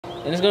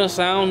And it's gonna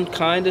sound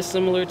kind of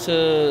similar to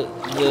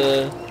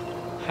the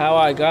how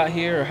I got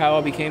here or how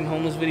I became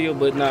homeless video,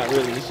 but not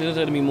really. It's just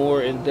gonna be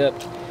more in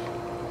depth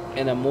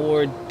and a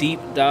more deep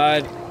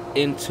dive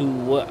into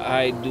what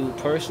I do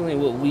personally,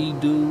 what we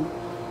do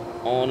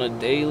on a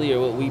daily,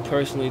 or what we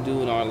personally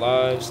do in our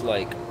lives,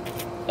 like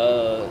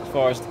as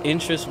far as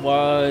interest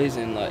wise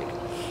and like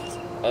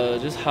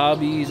just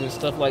hobbies and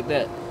stuff like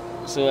that.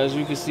 So as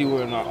you can see,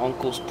 we're in our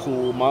uncle's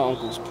pool, my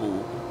uncle's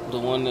pool, the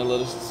one that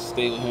let us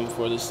stay with him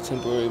for this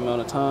temporary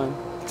amount of time.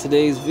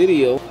 Today's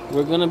video,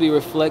 we're gonna be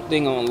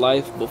reflecting on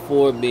life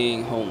before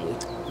being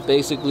homeless.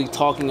 Basically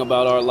talking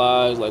about our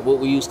lives, like what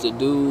we used to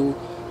do,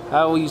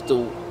 how we used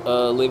to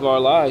live our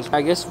lives.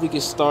 I guess we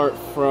could start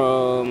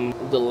from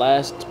the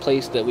last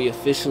place that we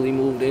officially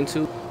moved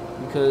into,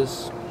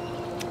 because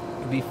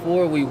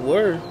before we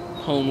were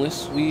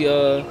homeless, we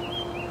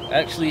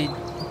actually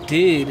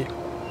did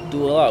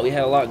do a lot. We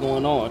had a lot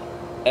going on.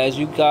 As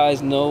you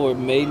guys know or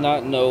may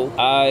not know,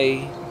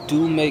 I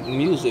do make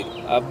music.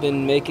 I've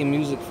been making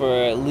music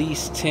for at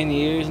least 10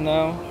 years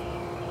now,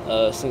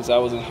 since I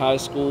was in high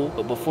school.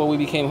 But before we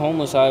became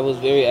homeless, I was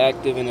very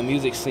active in the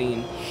music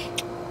scene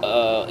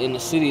in the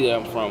city that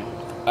I'm from.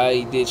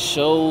 I did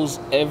shows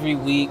every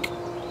week.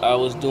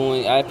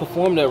 I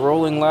performed at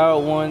Rolling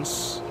Loud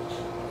once.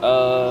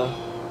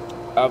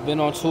 I've been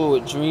on tour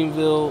with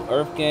Dreamville,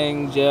 Earth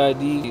Gang,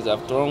 JID.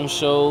 I've thrown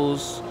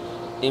shows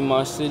in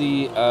my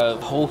city. I've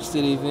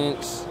hosted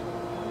events.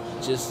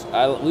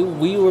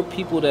 We were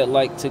people that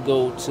like to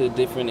go to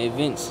different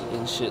events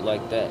and shit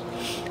like that.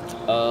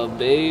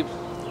 Babe,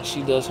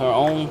 she does her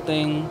own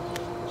thing.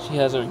 She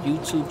has her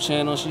YouTube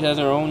channel. She has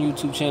her own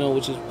YouTube channel,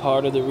 which is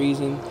part of the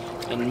reason,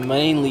 and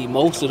mainly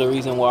most of the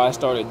reason why I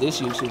started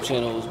this YouTube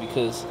channel was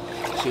because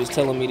she was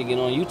telling me to get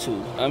on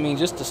YouTube. I mean,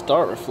 just to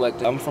start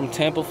reflecting, I'm from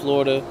Tampa,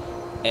 Florida,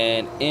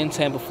 and in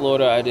Tampa,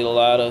 Florida, I did a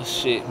lot of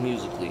shit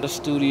musically. A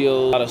studio,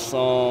 a lot of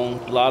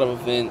songs, a lot of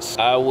events.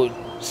 I would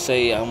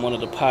say I'm one of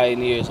the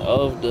pioneers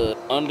of the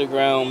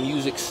underground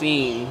music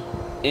scene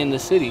in the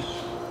city.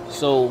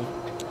 So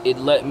it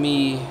let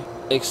me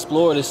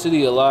explore the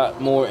city a lot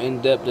more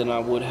in depth than I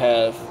would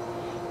have,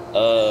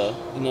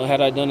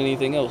 had I done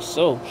anything else.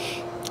 So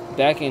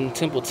back in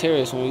Temple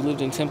Terrace, when we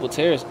lived in Temple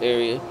Terrace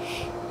area,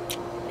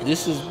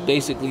 this is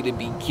basically the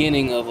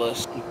beginning of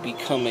us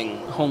becoming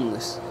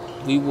homeless.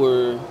 We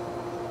were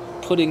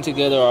putting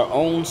together our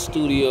own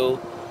studio.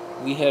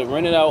 We had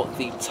rented out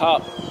the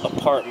top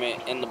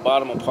apartment and the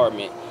bottom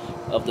apartment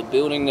of the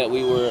building that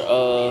we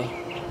were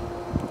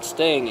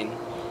staying in.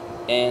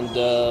 And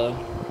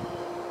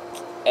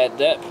at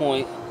that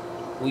point,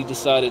 we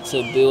decided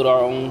to build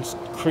our own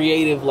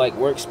creative, like,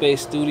 workspace,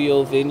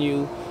 studio,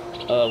 venue,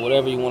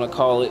 whatever you want to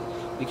call it,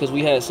 because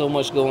we had so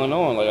much going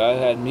on. Like, I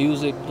had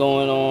music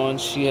going on,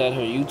 she had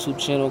her YouTube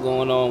channel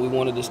going on. We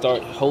wanted to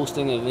start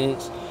hosting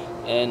events,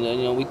 and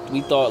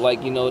we thought, like,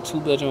 a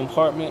 2-bedroom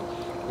apartment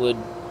would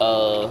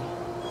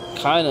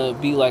kind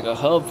of be like a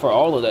hub for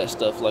all of that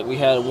stuff. Like, we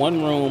had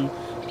one room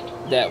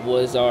that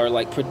was our,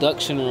 like,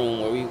 production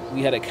room, where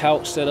we had a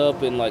couch set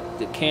up, and, like,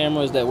 the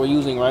cameras that we're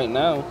using right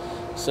now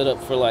set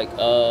up for, like,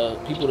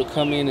 people to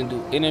come in and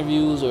do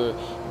interviews, or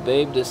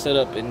Babe to set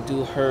up and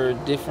do her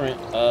different,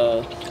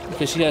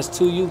 because she has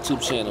 2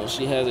 YouTube channels.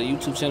 She has a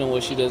YouTube channel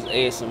where she does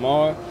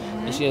ASMR,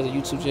 and she has a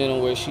YouTube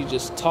channel where she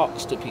just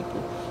talks to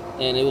people.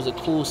 And it was a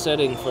cool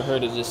setting for her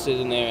to just sit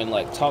in there and,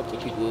 like, talk to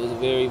people. It was a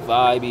very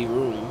vibey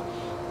room.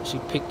 She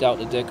picked out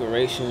the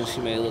decorations. She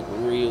made it look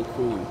real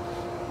cool.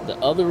 The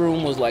other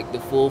room was like the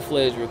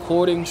full-fledged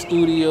recording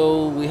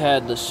studio. We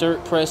had the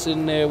shirt press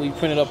in there. We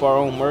printed up our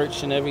own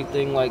merch and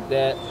everything like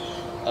that.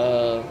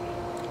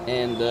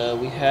 And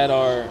we had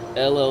our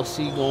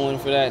LLC going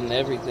for that and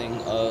everything.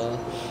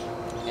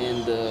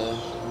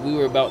 We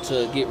were about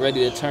to get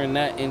ready to turn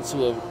that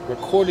into a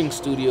recording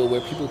studio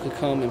where people could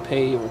come and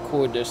pay and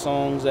record their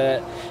songs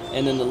at.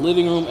 And then the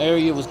living room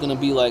area was going to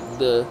be like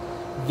the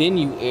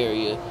venue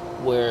area,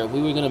 where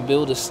we were going to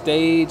build a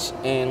stage,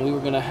 and we were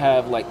going to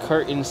have, like,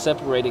 curtains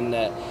separating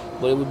that.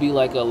 But it would be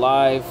like a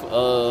live,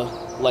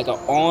 like an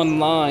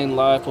online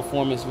live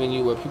performance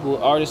venue where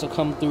artists will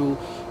come through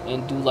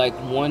and do, like,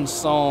 one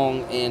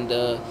song, and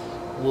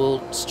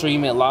we'll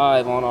stream it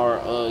live on our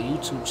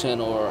YouTube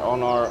channel or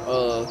on our...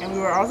 And we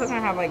were also going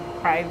to have, like,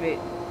 private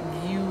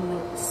view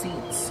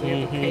seats. You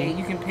have to pay.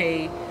 You can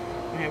pay...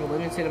 have a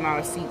limited amount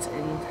of seats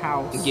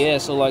in-house. Yeah,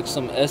 so like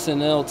some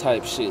SNL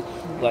type shit.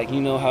 Like,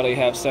 how they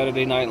have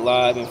Saturday Night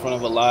Live in front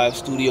of a live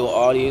studio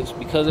audience.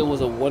 Because it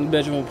was a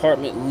 1-bedroom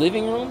apartment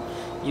living room,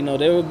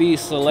 there would be a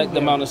select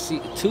amount of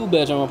seats.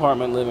 2-bedroom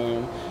apartment living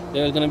room.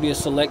 There's going to be a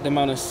select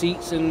amount of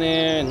seats in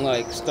there and,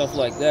 like, stuff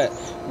like that.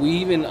 We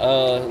even,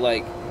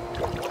 like,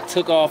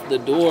 took off the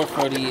door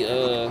for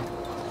the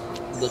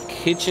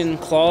kitchen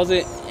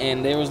closet,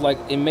 and there was, like,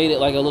 it made it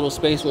like a little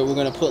space where we're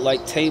going to put,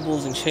 like,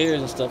 tables and chairs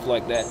and stuff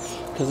like that,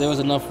 because there was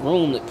enough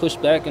room that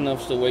pushed back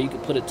enough so where you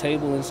could put a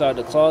table inside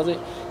the closet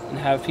and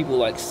have people,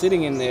 like,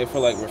 sitting in there for,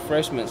 like,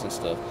 refreshments and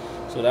stuff.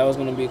 So that was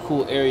going to be a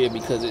cool area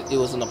because it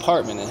was an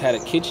apartment. It had a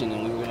kitchen,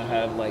 and we were going to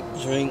have, like,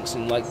 drinks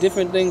and, like,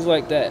 different things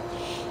like that.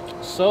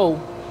 So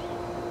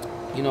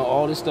you know,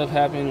 all this stuff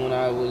happened when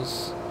I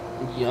was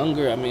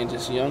younger. I mean,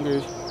 just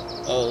younger,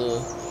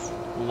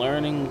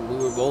 learning.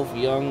 We were both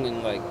young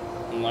and like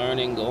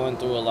learning, going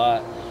through a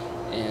lot,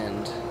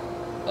 and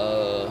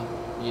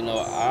you know,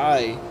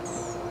 I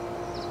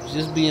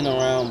just being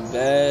around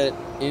bad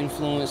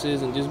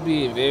influences and just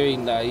being very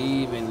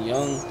naive and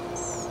young,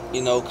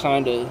 you know,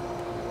 kind of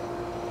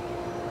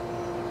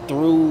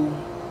threw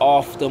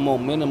off the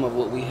momentum of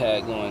what we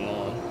had going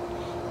on.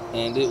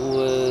 And it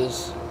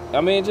was,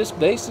 I mean, it just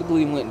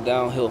basically went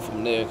downhill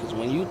from there, because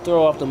when you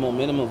throw off the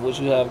momentum of what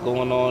you have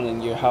going on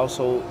in your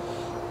household,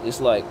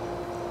 it's like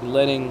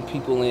letting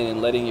people in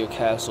and letting your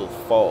castle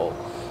fall.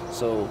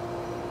 So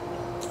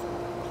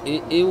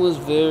it was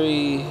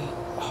very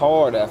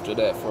hard after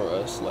that for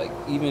us. Like,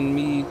 even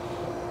me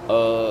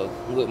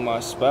with my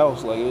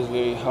spouse, like, it was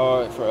very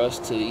hard for us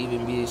to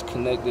even be as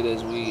connected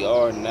as we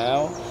are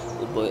now.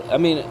 But I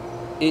mean,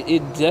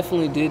 it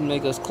definitely did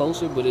make us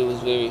closer, but it was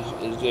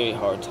very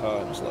hard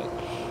times. Like,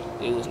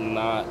 it was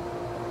not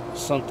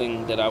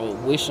something that I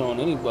would wish on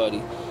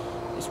anybody,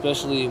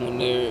 especially when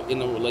they're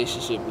in a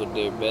relationship with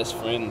their best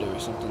friend or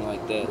something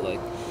like that. Like,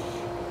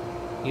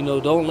 you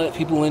know, don't let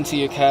people into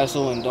your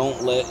castle and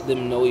don't let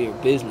them know your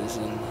business.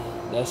 And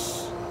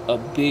that's a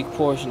big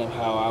portion of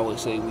how I would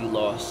say we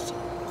lost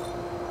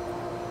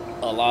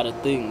a lot of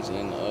things.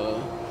 And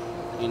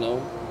you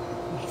know,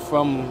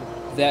 from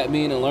that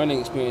being a learning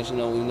experience, you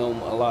know, we know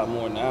a lot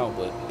more now.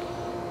 But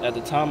at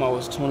the time I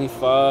was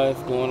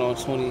 25 going on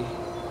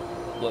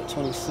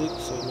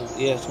 26? Or no,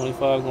 yeah,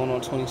 25 going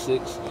on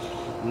 26.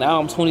 Now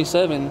I'm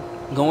 27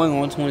 going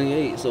on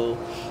 28. So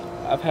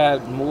I've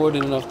had more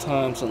than enough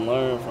time to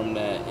learn from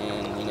that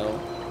and, you know,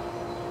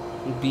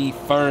 be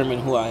firm in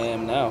who I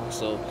am now.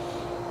 So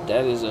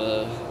that is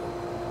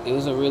it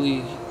was a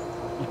really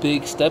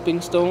big stepping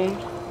stone.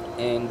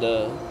 And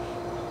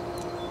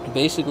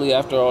basically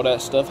after all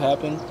that stuff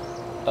happened,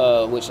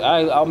 which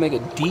I'll make a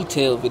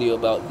detailed video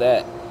about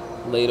that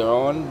later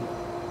on,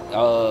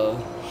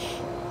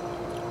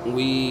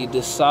 we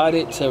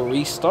decided to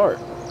restart.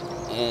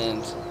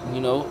 And, you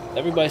know,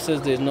 everybody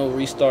says there's no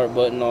restart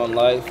button on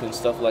life and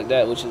stuff like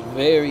that, which is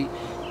very,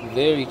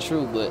 very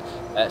true. But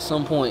at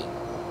some point,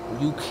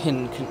 you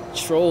can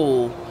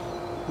control.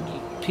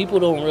 People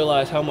don't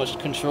realize how much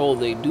control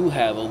they do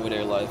have over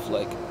their life,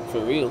 like, for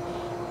real.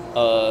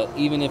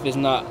 Even if it's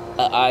not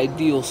an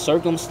ideal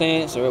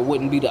circumstance, or it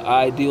wouldn't be the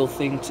ideal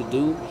thing to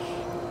do,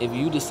 if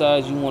you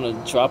decide you want to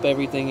drop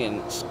everything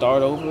and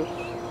start over,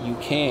 you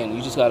can.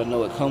 You just got to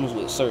know it comes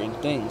with certain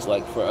things.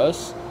 Like, for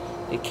us,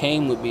 it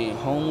came with being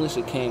homeless.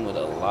 It came with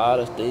a lot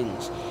of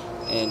things.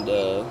 And,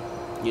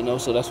 you know,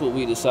 so that's what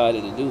we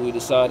decided to do. We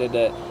decided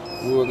that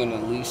we were going to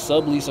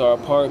sublease our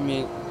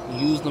apartment,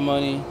 use the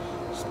money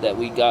that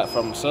we got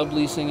from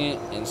subleasing it,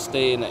 and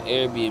stay in an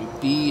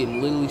Airbnb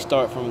and literally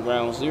start from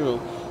ground zero.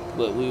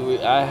 But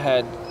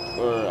I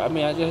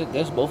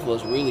guess both of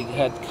us really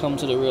had come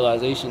to the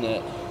realization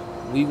that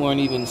we weren't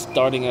even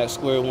starting at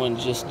square one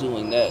just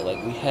doing that.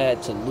 Like, we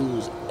had to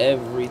lose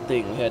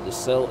everything. We had to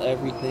sell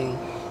everything.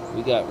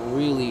 It got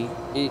really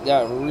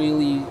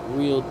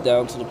real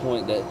down to the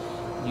point that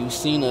you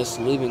seen us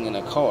living in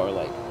a car.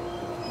 Like,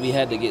 we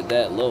had to get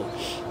that low.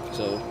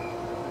 So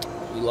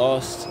we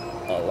lost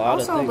a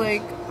lot of things. Also,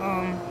 like,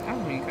 I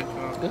don't mean to cut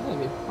you off. Go ahead,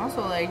 baby.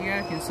 Also, like, you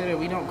gotta consider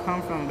we don't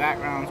come from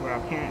backgrounds where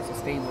our parents are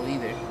stable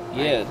either.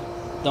 Yeah, like,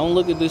 don't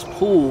look at this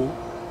pool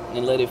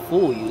and let it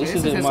fool you. This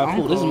isn't my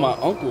pool. This is my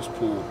uncle's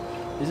pool.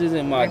 This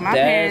isn't my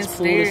dad's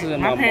pool. This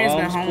isn't my mom's pool. My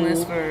parents been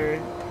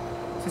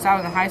homeless since I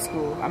was in high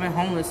school. I've been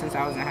homeless since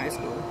I was in high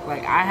school.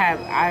 Like,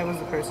 I was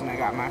the person that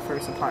got my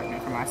first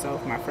apartment for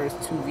myself. My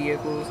first 2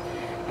 vehicles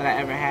that I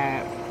ever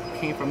had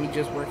came from me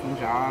just working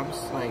jobs.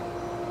 Like,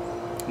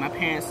 my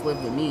parents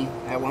lived with me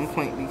at one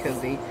point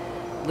because they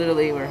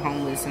literally were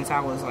homeless since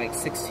I was like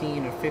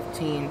 16 or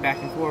 15, back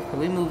and forth. Because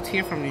we moved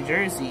here from New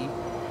Jersey,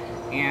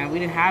 and we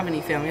didn't have any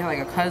family. We had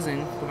like a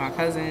cousin, but my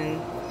cousin,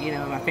 you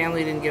know, my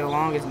family didn't get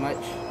along as much.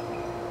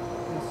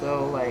 And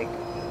so, like,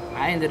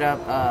 I ended up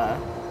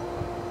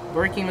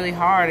working really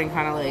hard and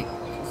kind of like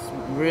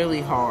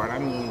really hard. I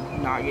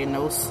mean, not getting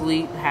no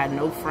sleep, had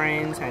no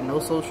friends, had no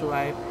social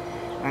life.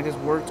 And I just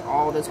worked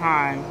all the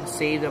time,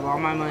 saved up all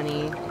my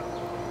money,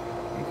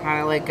 and kind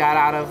of like got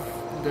out of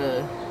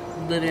the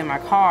living in my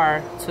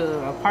car to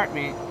an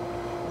apartment.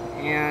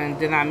 And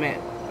then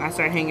I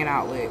started hanging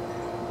out with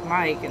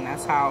Mike, and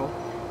that's how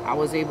I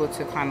was able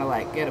to kind of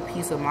like get a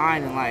peace of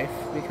mind in life,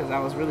 because I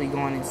was really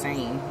going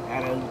insane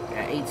at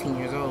 18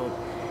 years old,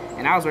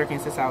 and I was working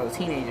since I was a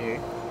teenager.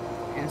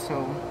 And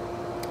so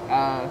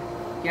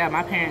yeah,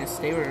 my parents,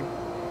 they were,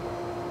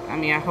 I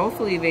mean,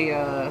 hopefully they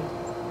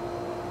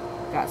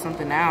got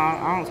something now.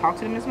 I don't talk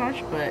to them as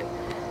much, but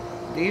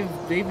they've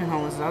been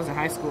homeless since I was in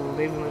high school.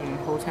 They've been living in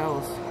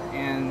hotels,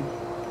 and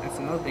that's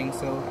another thing.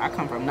 So I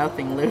come from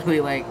nothing,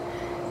 literally. Like,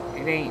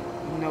 it ain't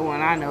no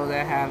one I know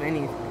that have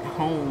any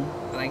home.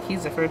 Like,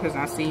 he's the first person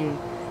I've seen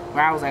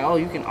where I was like, oh,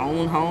 you can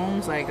own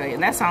homes,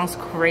 and that sounds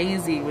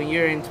crazy when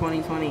you're in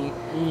 2020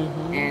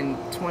 and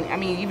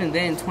even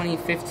then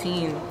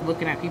 2015,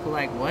 looking at people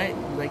like, what,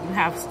 like, you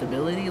have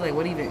stability, like,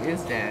 what even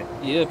is that?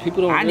 Yeah,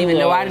 people don't. I didn't even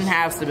know I didn't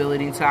have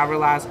stability until I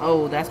realized,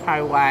 oh, that's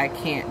probably why I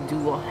can't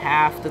do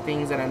half the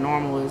things that are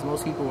normal. Is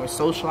most people are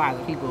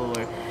socializing people,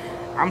 or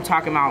I'm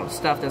talking about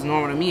stuff that's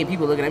normal to me, and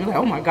people looking at me like,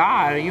 oh my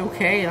God, are you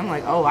okay? And I'm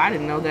like, oh, I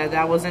didn't know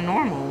that wasn't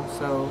normal.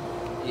 So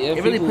yeah,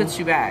 it really puts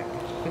you back,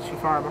 puts you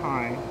far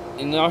behind.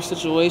 In our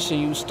situation,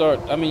 you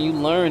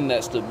learn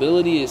that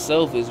stability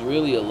itself is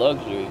really a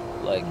luxury.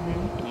 Like,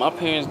 my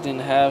parents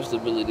didn't have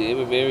stability. They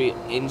were very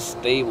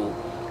unstable.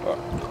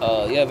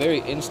 Very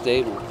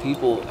unstable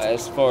people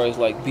as far as,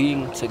 like,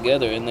 being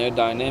together and their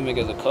dynamic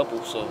as a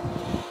couple. So,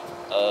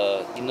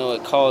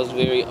 it caused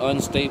very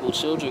unstable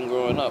children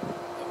growing up.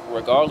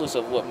 Regardless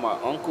of what my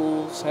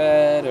uncles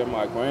had or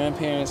my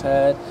grandparents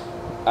had,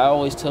 I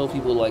always tell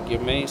people, like, your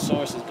main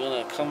source is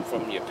gonna come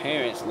from your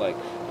parents. Like,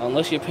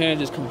 unless your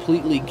parents just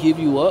completely give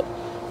you up,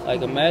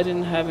 like,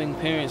 imagine having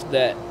parents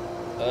that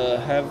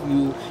have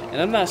you.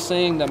 And I'm not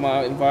saying that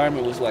my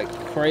environment was like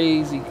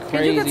crazy. You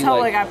could tell,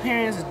 like, our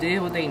parents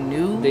did what they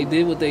knew. They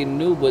did what they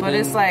knew, but then,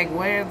 it's like,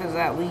 where does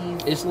that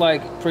leave? It's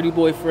like Pretty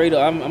Boy Fredo.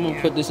 I'm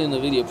gonna put this in the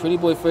video. Pretty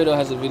Boy Fredo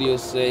has a video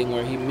saying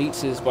where he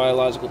meets his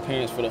biological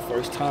parents for the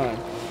first time,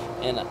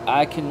 and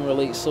I can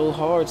relate so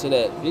hard to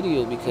that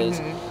video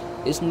because.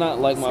 It's not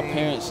like my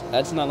parents.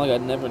 That's not like I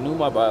never knew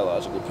my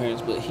biological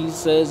parents. But he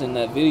says in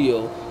that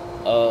video,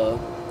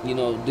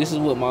 this is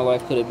what my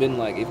life could have been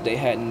like if they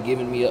hadn't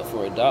given me up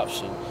for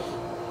adoption.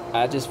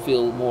 I just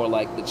feel more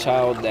like the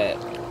child that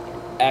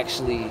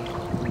actually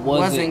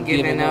wasn't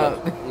given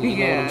up. You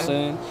know what I'm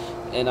saying?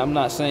 And I'm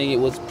not saying it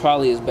was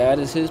probably as bad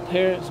as his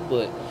parents,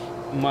 but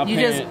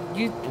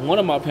one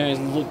of my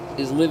parents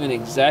is living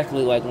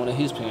exactly like one of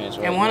his parents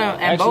right now.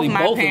 Actually,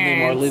 both of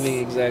them are living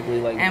exactly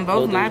like. And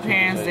both my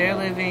parents, they're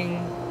living.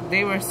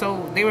 They were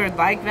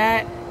like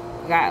that.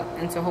 Got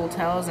into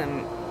hotels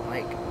and,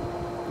 like,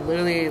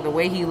 literally the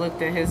way he looked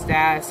at his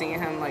dad, seeing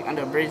him, like,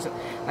 under a bridge,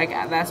 like,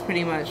 that's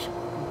pretty much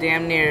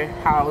damn near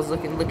how I was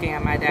looking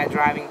at my dad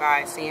driving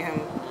by, seeing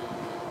him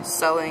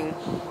selling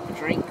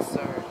drinks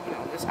or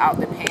just out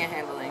there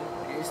panhandling.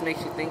 It just makes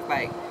you think,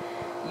 like.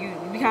 You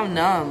become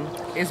numb.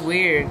 It's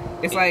weird.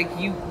 It's like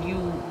you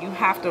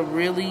have to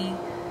really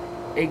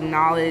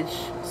acknowledge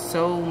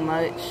so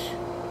much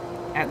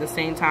at the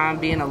same time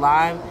being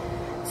alive.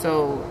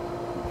 So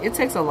it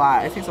takes a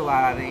lot. It takes a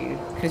lot out of you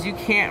because you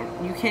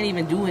can't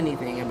even do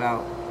anything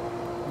about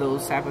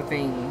those type of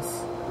things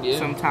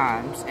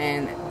sometimes.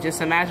 And just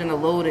imagine the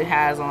load it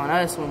has on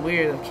us when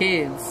we're the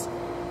kids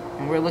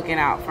and we're looking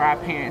out for our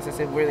parents as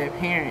if we're their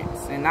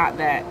parents, and not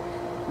that.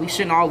 We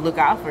shouldn't all look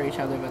out for each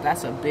other, but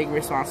that's a big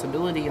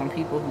responsibility on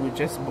people who were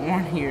just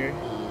born here.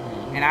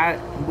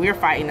 And we're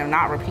fighting to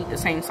not repeat the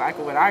same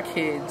cycle with our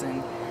kids.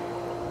 And,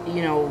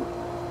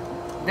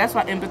 that's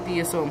why empathy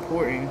is so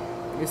important.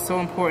 It's so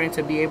important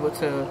to be able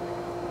to,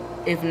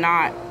 if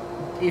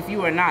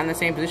you are not in the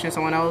same position as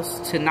someone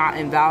else, to not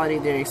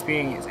invalidate their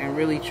experience and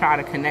really try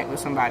to connect with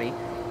somebody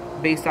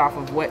based off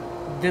of what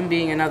them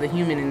being another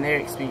human in their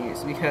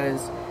experience.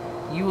 Because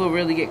you will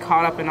really get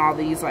caught up in all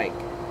these, like,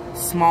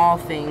 small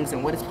things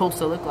and what it's supposed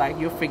to look like.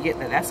 You'll forget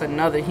that that's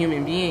another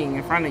human being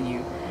in front of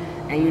you,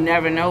 and you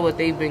never know what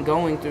they've been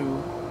going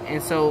through.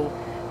 And so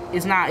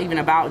it's not even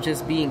about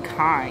just being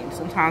kind.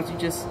 Sometimes you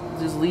just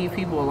leave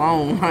people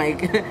alone.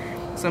 Like,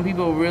 some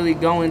people are really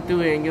going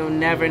through it, and you'll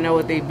never know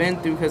what they've been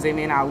through because they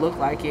may not look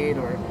like it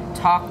or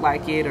talk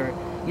like it, or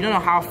you don't know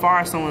how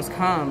far someone's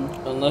come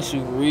unless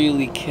you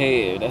really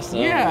care. That's the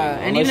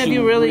and even if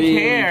you really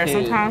care,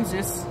 sometimes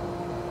just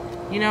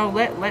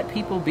let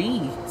people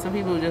be. Some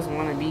people just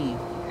want to be.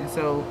 And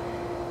so,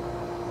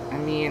 I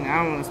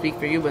don't want to speak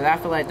for you, but I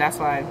feel like that's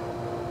why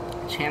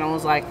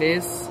channels like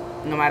this,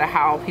 no matter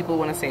how people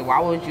want to say, why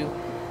would you,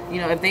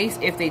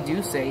 if they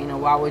do say,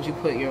 why would you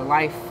put your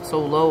life so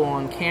low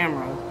on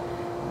camera?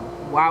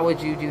 Why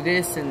would you do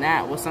this and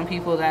that? Well, some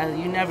people that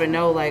you never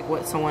know, like,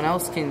 what someone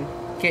else can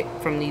get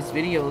from these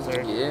videos,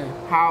 or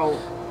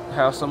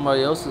how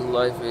somebody else's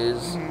life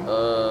is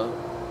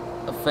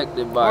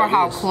affected by or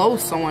how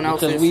close someone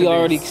else is. Because we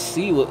already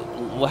see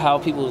how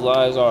people's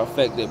lives are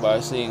affected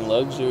by seeing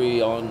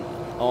luxury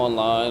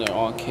online or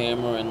on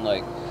camera and,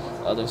 like,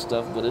 other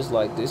stuff. But it's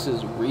like, this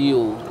is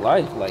real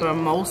life, like, for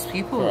most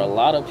people, for a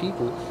lot of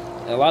people.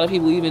 And a lot of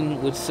people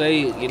even would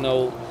say,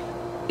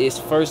 it's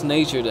first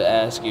nature to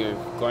ask your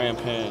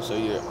grandparents or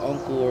your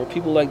uncle or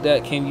people like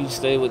that, can you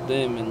stay with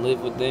them and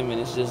live with them,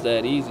 and it's just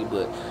that easy.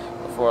 But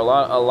for a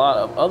lot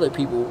of other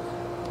people,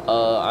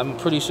 I'm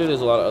pretty sure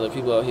there's a lot of other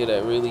people out here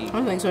that really. I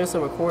don't think so. It's a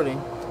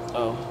recording.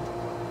 Oh,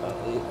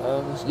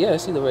 I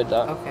see the red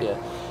dot. Okay. Yeah.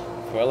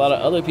 For a lot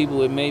of other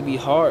people, it may be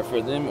hard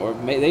for them, or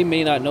they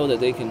may not know that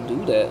they can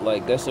do that.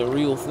 Like, that's a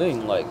real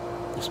thing. Like,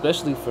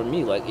 especially for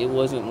me, like, it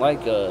wasn't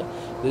like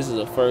this is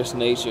a first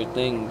nature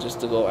thing just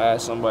to go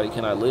ask somebody,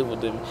 can I live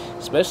with them?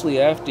 Especially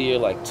after you're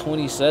like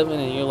 27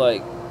 and you're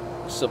like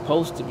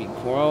supposed to be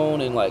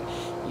grown, and like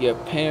your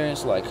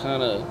parents like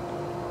kind of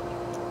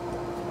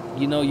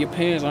you know, your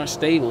parents aren't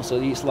stable,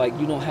 so it's like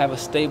you don't have a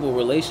stable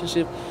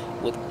relationship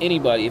with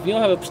anybody. If you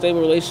don't have a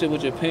stable relationship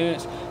with your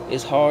parents,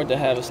 it's hard to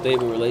have a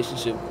stable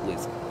relationship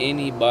with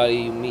anybody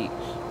you meet,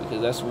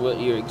 because that's what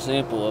your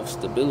example of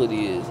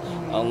stability is.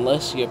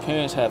 Unless your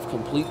parents have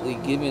completely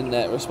given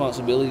that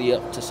responsibility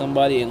up to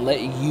somebody and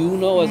let you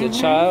know as a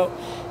child,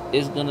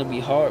 it's gonna be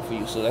hard for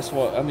you. So that's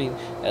why, I mean,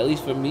 at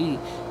least for me,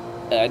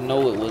 I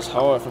know it was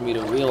hard for me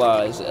to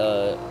realize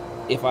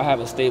if I have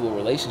a stable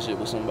relationship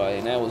with somebody,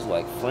 and that was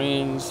like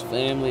friends,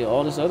 family,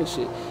 all this other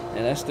shit.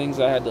 And that's things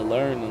I had to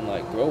learn and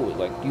like grow with.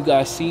 Like, you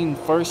guys seen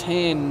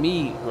firsthand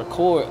me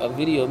record a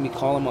video of me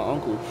calling my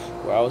uncle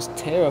where I was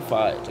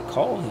terrified to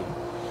call him.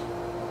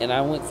 And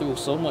I went through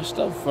so much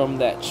stuff from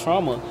that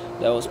trauma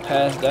that was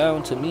passed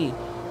down to me,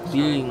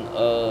 being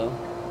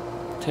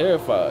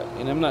terrified.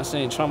 And I'm not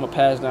saying trauma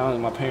passed down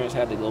and my parents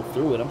had to go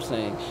through it. I'm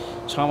saying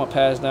trauma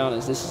passed down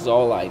as this is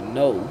all I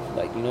know.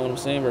 Like, you know what I'm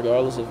saying?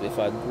 Regardless of if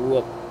I grew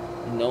up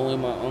knowing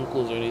my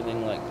uncles or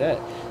anything like that,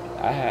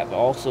 I have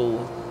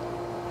also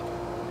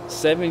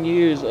 7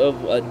 years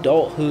of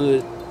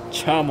adulthood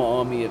trauma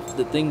on me of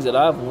the things that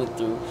I've went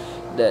through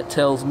that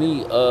tells me,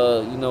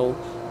 you know,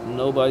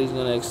 nobody's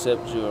gonna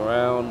accept you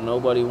around.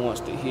 Nobody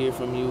wants to hear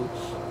from you.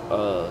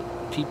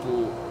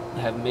 People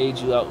have made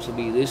you out to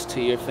be this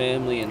to your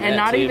family, and that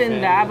not to your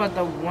even family. that,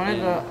 but one of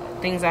the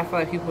things I feel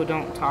like people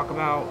don't talk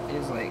about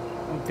is like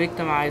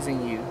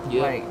victimizing you.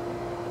 Yeah. Like,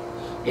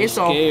 You're it's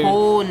scared. a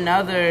whole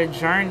nother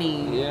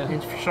journey Yeah.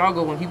 and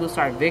struggle when people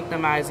start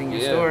victimizing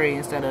your story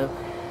instead of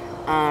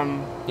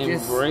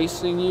just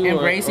embracing you,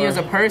 embracing you as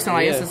a person.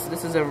 Like, yeah.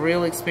 this is a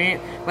real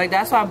experience. Like,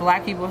 that's why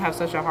black people have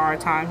such a hard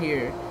time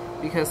here,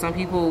 because some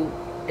people,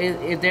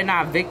 if they're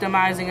not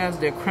victimizing us,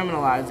 they're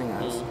criminalizing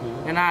us.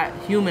 They're not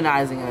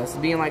humanizing us,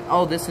 being like,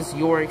 oh, this is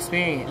your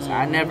experience,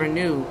 I never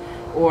knew,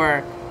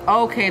 or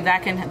okay,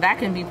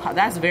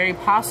 that's very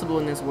possible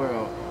in this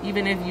world,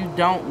 even if you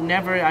don't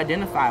never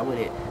identify with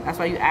it. That's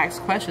why you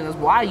ask questions.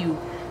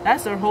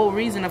 That's the whole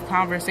reason of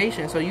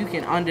conversation, so you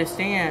can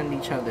understand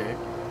each other.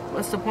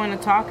 What's the point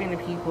of talking to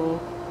people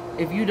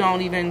if you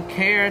don't even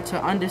care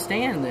to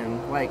understand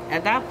them? Like,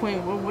 at that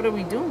point, what are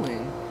we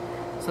doing?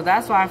 So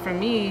that's why, for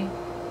me,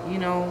 you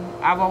know,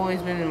 I've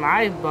always been in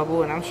my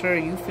bubble, and I'm sure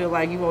you feel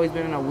like you've always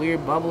been in a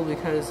weird bubble,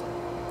 because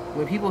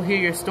when people hear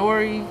your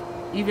story,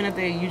 even if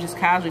you just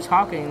casually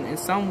talking, in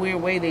some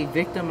weird way they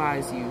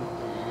victimize you.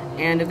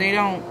 And if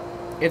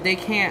they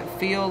can't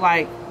feel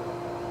like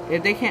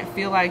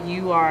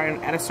you are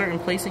at a certain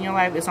place in your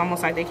life, it's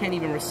almost like they can't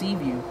even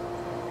receive you.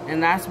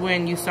 And that's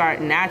when you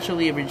start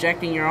naturally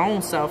rejecting your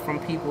own self from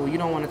people. You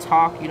don't want to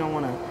talk, you don't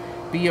want to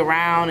be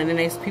around, and then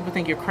people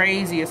think you're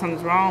crazy or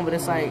something's wrong, but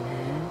it's like,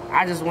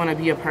 I just want to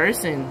be a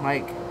person.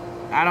 Like,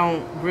 I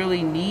don't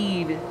really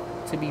need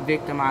to be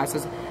victimized.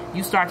 'Cause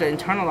you start to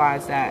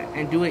internalize that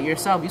and do it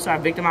yourself. You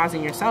start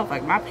victimizing yourself.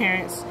 Like, my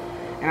parents,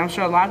 and I'm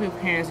sure a lot of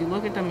people's parents, you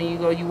look at them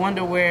and you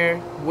wonder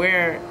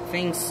where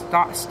things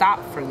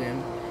stop for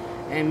them.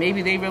 And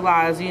maybe they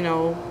realize, you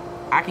know,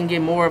 I can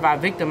get more if I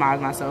victimize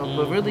myself,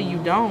 but really you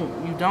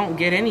don't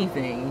get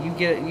anything.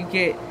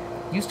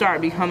 You start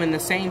becoming the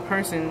same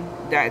person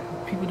that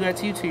people do that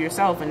to you, to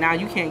yourself, and now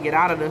you can't get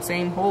out of the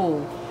same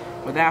hole,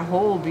 or that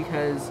hole,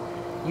 because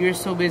you're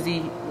so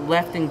busy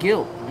left in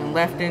guilt and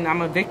left in,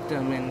 I'm a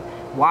victim, and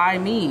why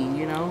me,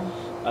 you know?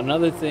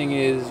 Another thing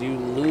is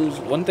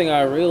one thing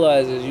I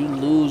realize is you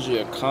lose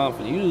your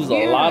confidence. You lose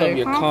a lot of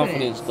your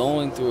confidence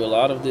going through a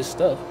lot of this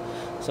stuff.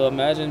 So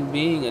imagine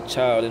being a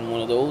child in one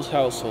of those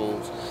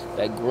households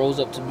that grows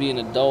up to be an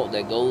adult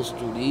that goes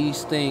through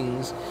these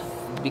things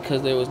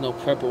because there was no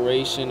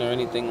preparation or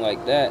anything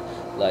like that.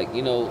 Like,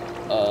 you know,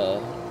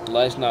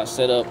 life's not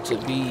set up to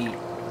be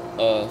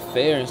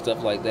fair and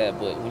stuff like that.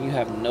 But when you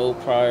have no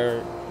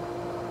prior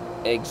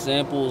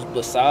examples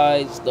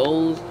besides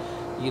those,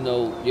 you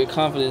know, your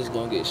confidence is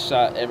going to get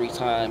shot every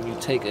time you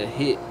take a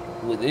hit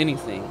with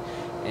anything.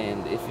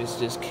 And if it's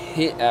just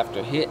hit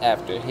after hit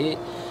after hit,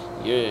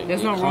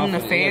 there's no room to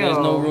fail.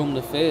 There's no room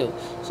to fail.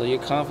 So your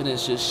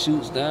confidence just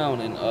shoots down,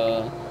 and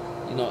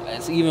you know,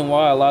 it's even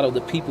why a lot of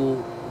the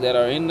people that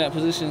are in that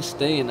position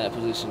stay in that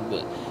position.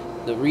 But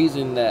the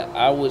reason that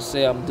I would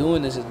say I'm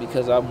doing this is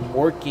because I'm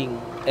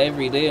working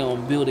every day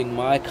on building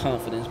my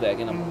confidence back,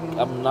 and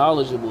I'm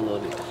knowledgeable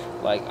of it.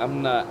 Like,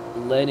 I'm not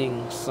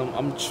letting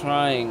I'm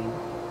trying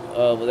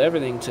with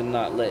everything to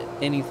not let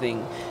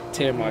anything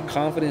tear my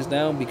confidence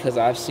down, because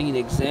I've seen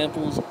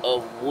examples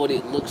of what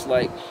it looks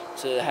like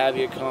to have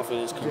your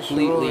confidence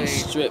completely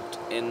stripped,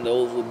 and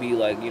those would be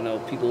like, you know,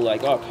 people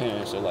like our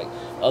parents, or like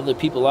other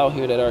people out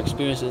here that are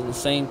experiencing the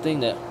same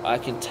thing that I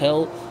can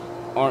tell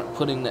aren't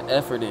putting the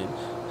effort in.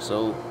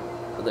 So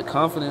the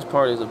confidence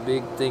part is a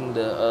big thing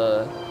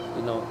to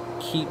you know,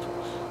 keep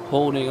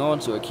holding on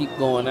to or keep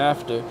going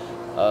after.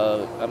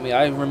 I mean,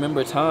 I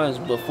remember times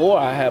before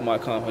I had my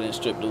confidence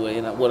stripped away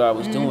and what I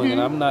was doing, and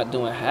I'm not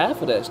doing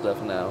half of that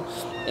stuff now.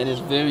 And it's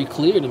very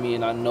clear to me,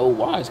 and I know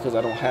why. It's because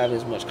I don't have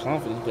as much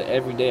confidence, but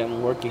every day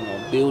I'm working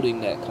on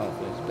building that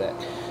confidence back.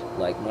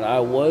 Like when I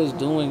was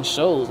doing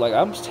shows, like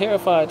I'm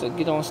terrified to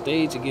get on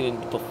stage again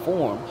and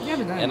perform.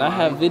 And I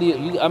have video.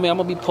 I mean, I'm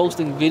gonna be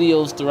posting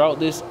videos throughout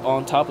this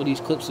on top of these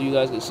clips so you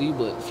guys can see.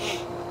 But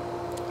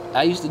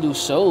I used to do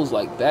shows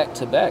like back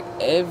to back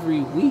every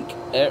week,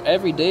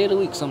 every day of the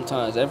week.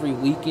 Sometimes every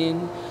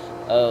weekend.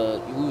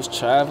 We was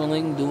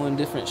traveling, doing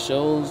different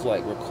shows,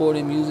 like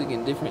recording music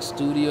in different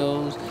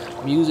studios,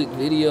 music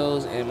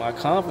videos, and my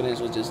confidence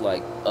was just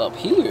like up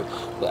here.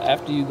 But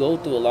after you go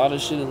through a lot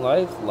of shit in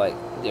life, like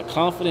your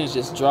confidence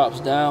just drops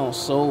down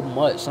so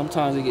much.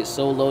 Sometimes it gets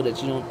so low that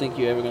you don't think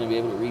you're ever gonna be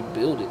able to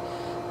rebuild it.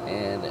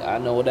 And I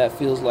know what that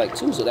feels like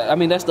too. So that, I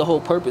mean, that's the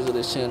whole purpose of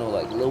this channel,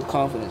 like low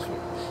confidence,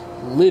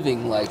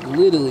 living, like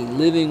literally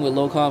living with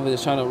low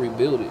confidence, trying to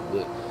rebuild it.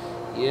 But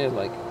yeah,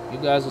 like you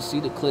guys will see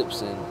the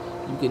clips and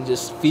you can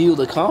just feel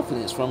the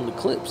confidence from the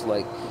clips.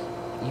 Like,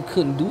 you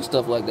couldn't do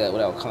stuff like that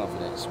without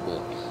confidence.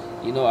 But,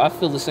 you know, I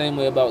feel the same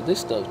way about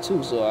this stuff,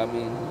 too. So, I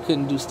mean, you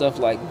couldn't do stuff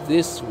like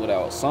this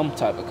without some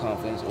type of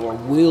confidence or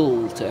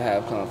will to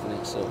have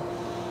confidence. So,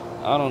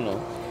 I don't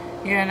know.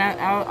 Yeah, and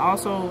that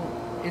also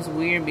is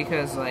weird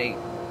because, like,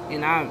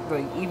 and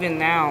like, even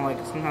now,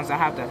 like, sometimes I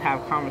have to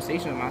have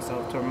conversation with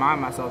myself to remind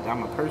myself that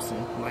I'm a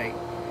person. Like,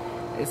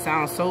 it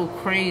sounds so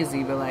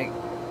crazy, but, like,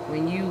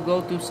 when you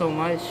go through so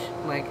much,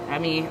 like, I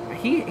mean,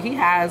 he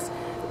has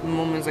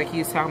moments like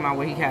he's talking about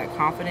where he had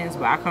confidence,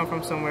 but I come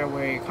from somewhere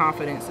where your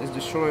confidence is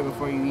destroyed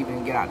before you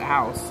even get out of the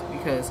house,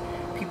 because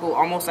people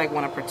almost like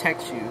want to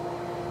protect you,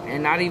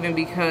 and not even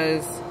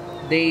because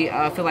they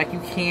feel like you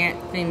can't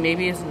think.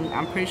 Maybe it's,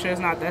 I'm pretty sure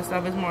it's not that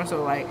stuff. It's more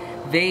so like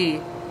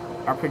they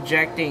are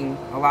projecting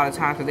a lot of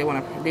times because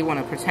they want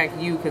to protect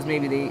you, because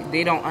maybe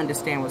they don't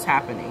understand what's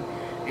happening.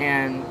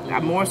 And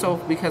more so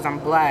because I'm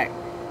black,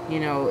 you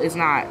know, it's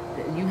not,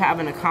 you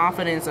having the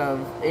confidence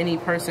of any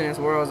person in this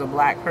world as a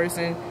black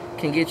person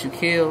can get you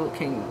killed,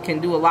 can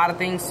do a lot of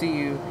things to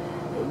you,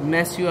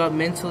 mess you up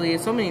mentally,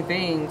 so many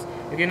things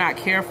if you're not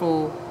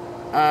careful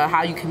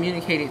how you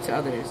communicate it to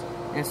others.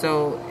 And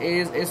so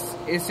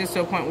it's just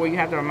to a point where you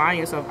have to remind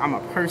yourself, I'm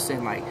a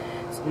person. Like,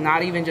 it's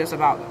not even just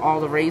about all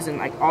the raising,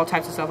 like all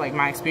types of stuff, like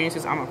my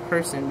experiences. I'm a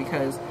person,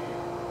 because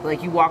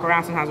like you walk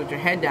around sometimes with your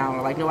head down,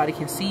 or like nobody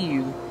can see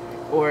you,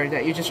 or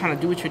that you're just trying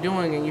to do what you're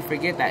doing and you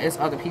forget that it's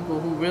other people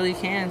who really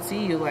can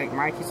see you. Like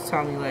Mike used to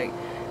tell me, like,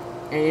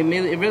 and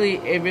it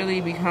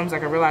really becomes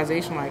like a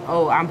realization, like,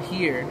 oh, I'm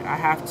here. I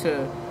have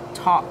to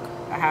talk.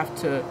 I have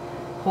to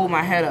hold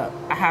my head up.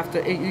 I have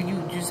to.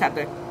 You just have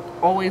to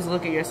always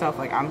look at yourself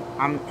like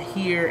I'm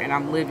here and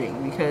I'm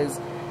living. Because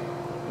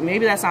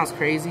maybe that sounds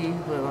crazy,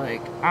 but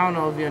like I don't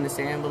know if you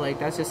understand. But like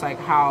that's just like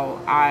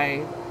how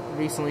I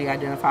recently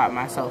identified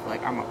myself.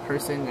 Like I'm a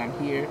person. I'm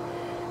here,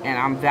 and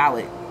I'm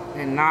valid.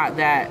 And not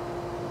that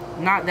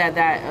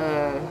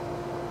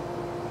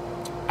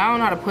I don't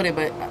know how to put it,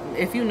 but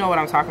if you know what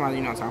I'm talking about,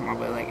 you know what I'm talking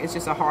about. But like, it's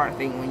just a hard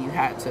thing when you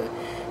had to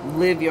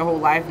live your whole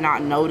life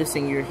not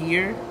noticing you're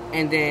here,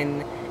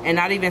 and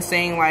not even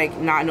saying like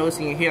not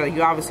noticing you're here. Like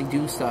you obviously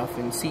do stuff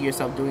and see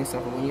yourself doing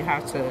stuff, but when you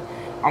have to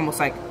almost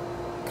like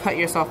cut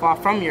yourself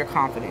off from your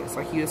confidence,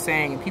 like you were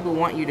saying, and people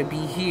want you to be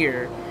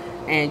here,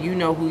 and you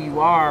know who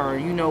you are, or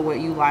you know what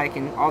you like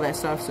and all that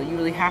stuff. So you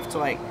really have to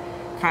like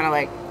kind of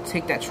like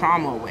take that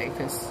trauma away,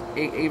 because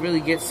it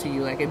really gets to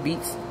you. Like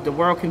the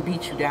world can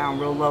beat you down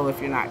real low if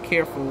you're not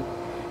careful,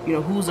 you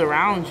know, who's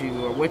around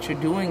you or what you're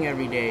doing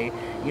every day.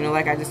 You know,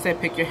 like I just said,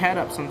 pick your head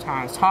up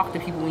sometimes, talk to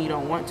people when you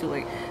don't want to,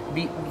 like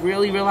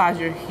really realize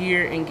you're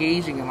here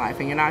engaging in life,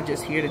 and you're not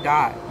just here to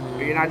die,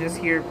 or you're not just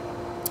here,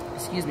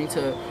 excuse me,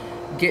 to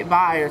get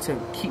by or to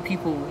keep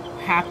people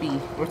happy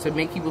or to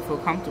make people feel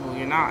comfortable.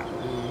 You're not.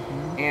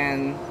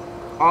 And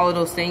all of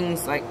those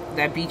things like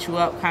that beat you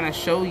up kind of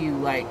show you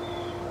like,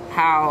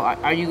 how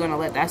are you going to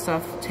let that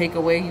stuff take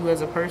away you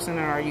as a person,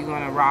 or are you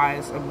going to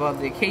rise above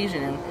the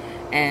occasion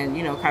and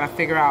you know, kind of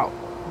figure out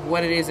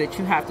what it is that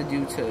you have to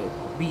do to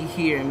be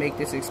here and make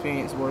this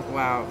experience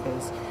worthwhile?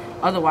 Because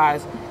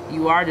otherwise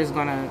you are just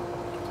going to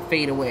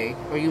fade away,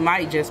 or you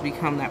might just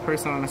become that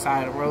person on the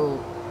side of the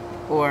road,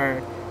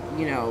 or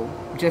you know,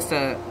 just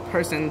a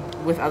person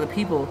with other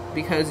people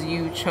because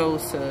you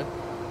chose to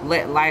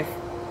let life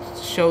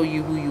show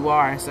you who you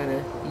are instead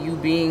of you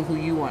being who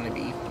you want to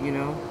be, you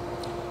know?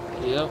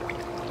 Yep,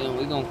 and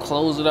we're gonna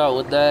close it out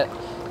with that.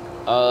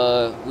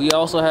 We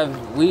also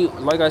have,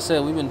 like I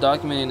said, we've been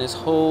documenting this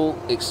whole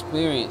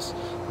experience.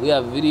 We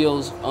have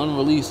videos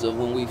unreleased of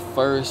when we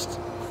first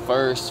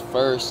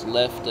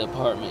left the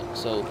apartment.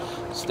 So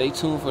stay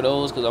tuned for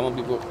those, because I'm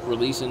gonna be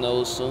releasing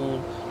those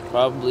soon,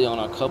 probably on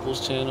our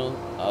couples channel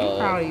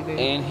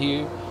and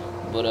here.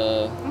 But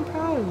I'm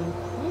proud of you.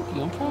 Thank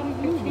you. I'm proud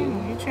of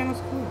you. Your channel's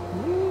cool.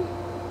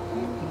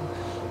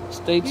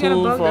 Stay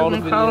tuned for all the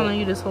videos. Crawling on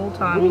you this whole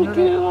time. You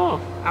know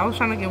that? I was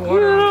trying to get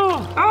water.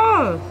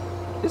 Oh,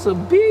 it's a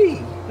bee.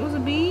 It was a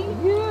bee?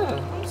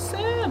 Yeah. I'm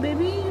sad,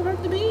 baby. You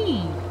hurt the bee.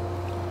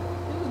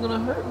 It was gonna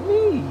hurt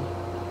me.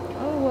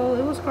 Oh well,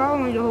 it was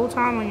crawling on you the whole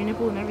time on your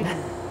nipple and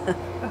everything.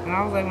 And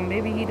I was like, well,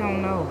 maybe he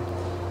don't know.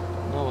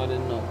 No, I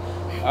didn't know.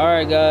 All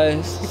right,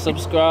 guys.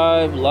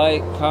 Subscribe,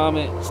 like,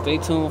 comment. Stay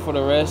tuned for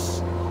the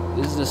rest.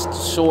 This is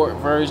a short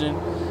version.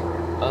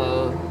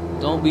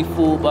 Don't be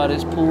fooled by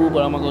this pool,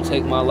 but I'm gonna go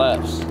take my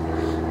laps.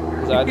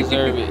 Because I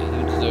deserve it.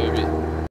 You deserve it.